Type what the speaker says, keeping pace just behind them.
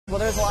Well,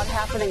 there's a lot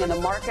happening in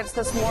the markets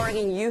this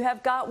morning. You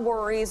have got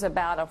worries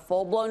about a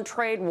full-blown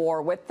trade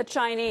war with the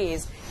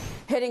Chinese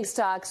hitting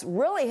stocks,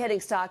 really hitting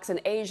stocks in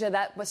Asia.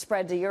 That was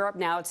spread to Europe.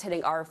 Now it's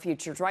hitting our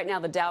futures. Right now,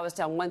 the Dow is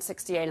down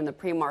 168 in the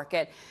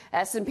pre-market.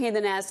 S&P and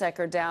the NASDAQ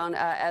are down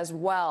as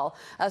well.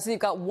 So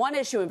you've got one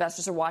issue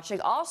investors are watching.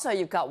 Also,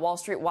 you've got Wall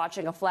Street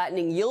watching a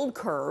flattening yield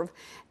curve.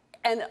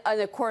 And,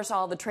 of course,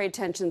 all the trade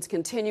tensions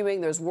continuing.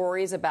 There's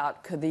worries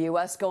about could the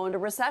U.S. go into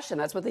recession.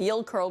 That's what the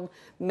yield curve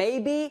may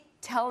be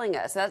telling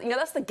us.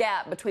 That's the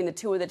gap between the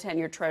 2 and the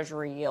 10-year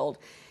Treasury yield.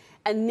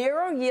 And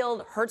narrow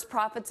yield hurts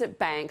profits at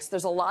banks.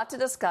 There's a lot to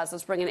discuss.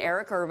 Let's bring in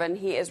Eric Ervin.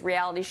 He is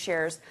Reality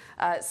Shares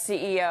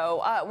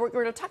CEO. We're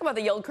going to talk about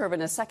the yield curve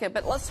in a second,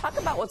 but let's talk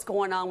about what's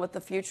going on with the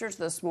futures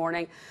this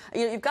morning.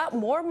 You've got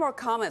more and more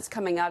comments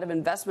coming out of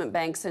investment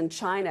banks in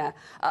China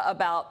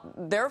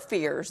about their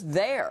fears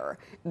there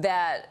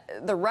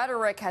that the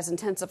rhetoric has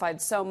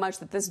intensified so much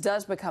that this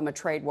does become a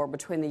trade war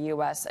between the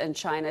U.S. and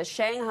China.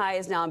 Shanghai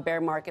is now in bear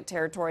market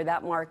territory.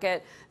 That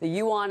market, the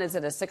yuan is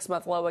at a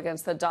 6-month low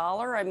against the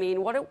dollar. I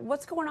mean,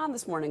 what's going on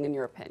this morning, in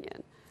your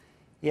opinion?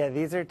 Yeah,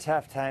 these are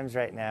tough times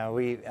right now.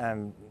 We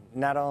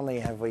not only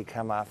have we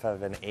come off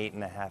of an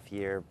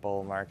 8.5-year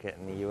bull market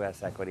in the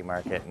U.S. equity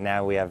market,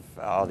 now we have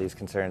all these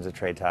concerns of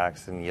trade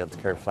talks and yield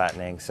curve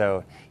flattening.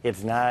 So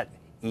it's not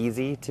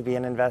easy to be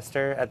an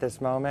investor at this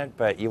moment,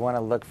 but you want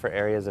to look for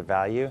areas of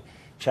value.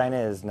 China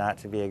is not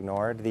to be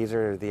ignored. These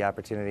are the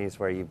opportunities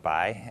where you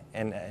buy,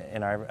 in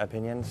our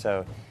opinion.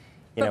 So.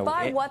 But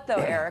buy what, though,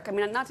 Eric? I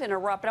mean, not to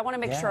interrupt, but I want to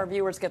make sure our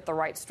viewers get the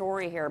right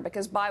story here.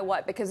 Because buy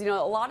what? Because, a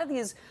lot of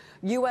these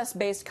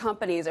U.S.-based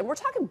companies, and we're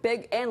talking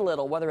big and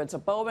little, whether it's a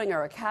Boeing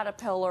or a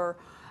Caterpillar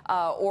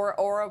or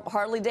a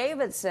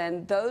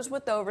Harley-Davidson, those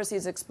with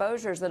overseas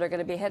exposures that are going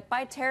to be hit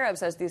by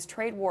tariffs as these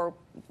trade war,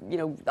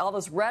 all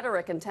this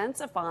rhetoric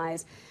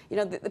intensifies,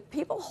 the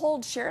people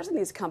hold shares in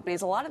these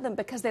companies, a lot of them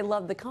because they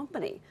love the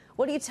company.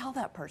 What do you tell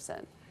that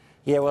person?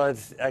 Yeah, well,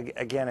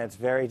 it's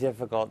very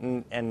difficult,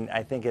 and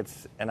I think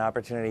it's an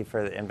opportunity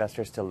for the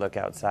investors to look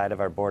outside of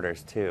our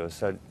borders too.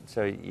 So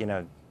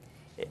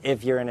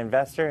if you're an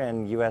investor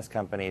in U.S.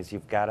 companies,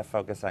 you've got to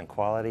focus on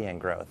quality and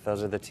growth.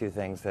 Those are the two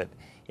things that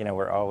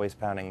we're always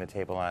pounding the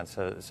table on.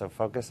 So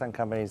focus on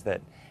companies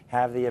that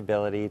have the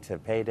ability to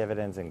pay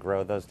dividends and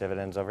grow those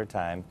dividends over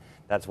time.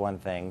 That's one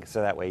thing.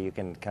 So that way you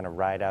can kind of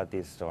ride out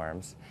these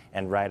storms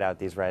and ride out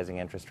these rising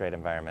interest rate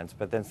environments.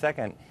 But then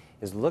second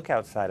is look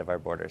outside of our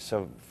borders.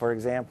 So, for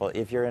example,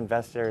 if your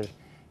investors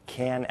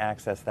can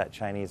access that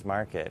Chinese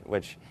market,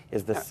 which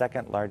is the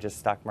second largest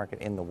stock market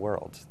in the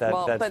world.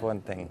 That's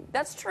one thing.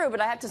 That's true, but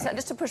I have to say,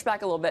 just to push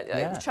back a little bit,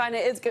 China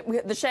is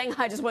good. The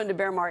Shanghai just went into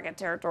bear market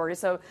territory,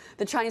 so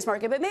the Chinese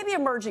market, but maybe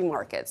emerging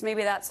markets,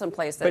 maybe that's some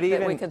place that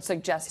we could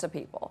suggest to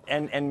people.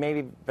 And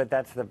maybe, but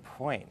that's the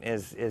point,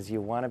 is you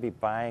want to be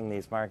buying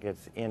these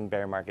markets in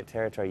bear market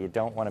territory. You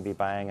don't want to be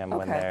buying them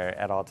when they're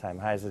at all-time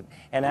highs.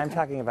 And I'm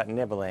talking about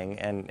nibbling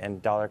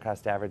and dollar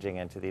cost averaging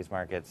into these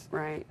markets,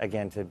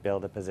 again, to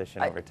build a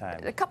position over time.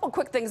 A couple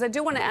quick things. I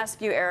do want to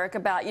ask you, Eric,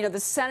 about, the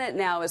Senate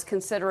now is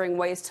considering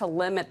ways to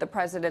limit the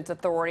president's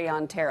authority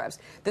on tariffs.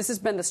 This has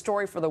been the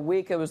story for the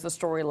week. It was the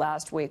story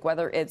last week,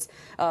 whether it's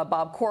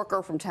Bob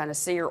Corker from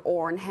Tennessee or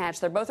Orrin Hatch.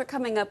 They both are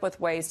coming up with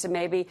ways to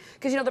maybe,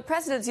 because, the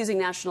president's using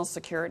national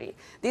security.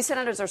 These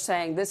senators are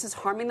saying this is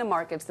harming the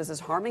markets. This is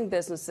harming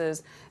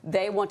businesses.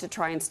 They want to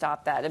try and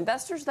stop that.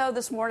 Investors, though,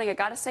 this morning, I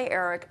got to say,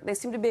 Eric, they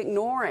seem to be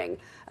ignoring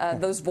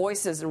those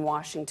voices in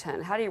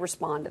Washington. How do you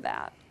respond to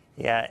that?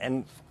 Yeah,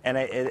 and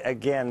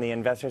again, the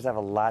investors have a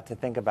lot to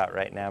think about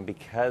right now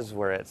because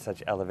we're at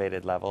such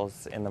elevated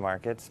levels in the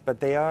markets,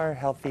 but they are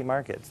healthy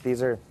markets.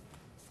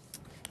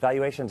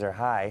 Valuations are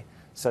high,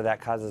 so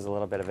that causes a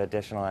little bit of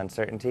additional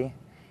uncertainty.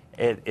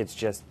 It's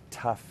just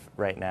tough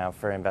right now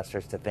for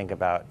investors to think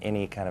about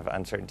any kind of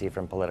uncertainty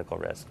from political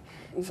risk.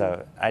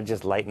 So I'd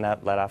just lighten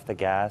up, let off the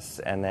gas,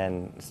 and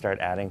then start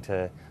adding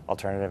to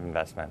alternative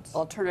investments.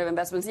 Alternative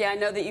investments. Yeah, I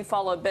know that you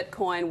follow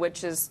Bitcoin,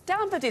 which is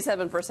down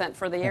 57%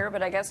 for the year,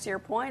 but I guess to your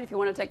point, if you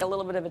want to take a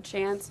little bit of a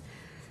chance,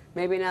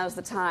 maybe now's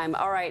the time.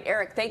 All right,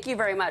 Eric, thank you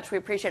very much. We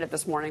appreciate it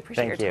this morning.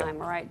 Appreciate your time.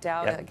 All right,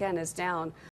 Dow, again, is down.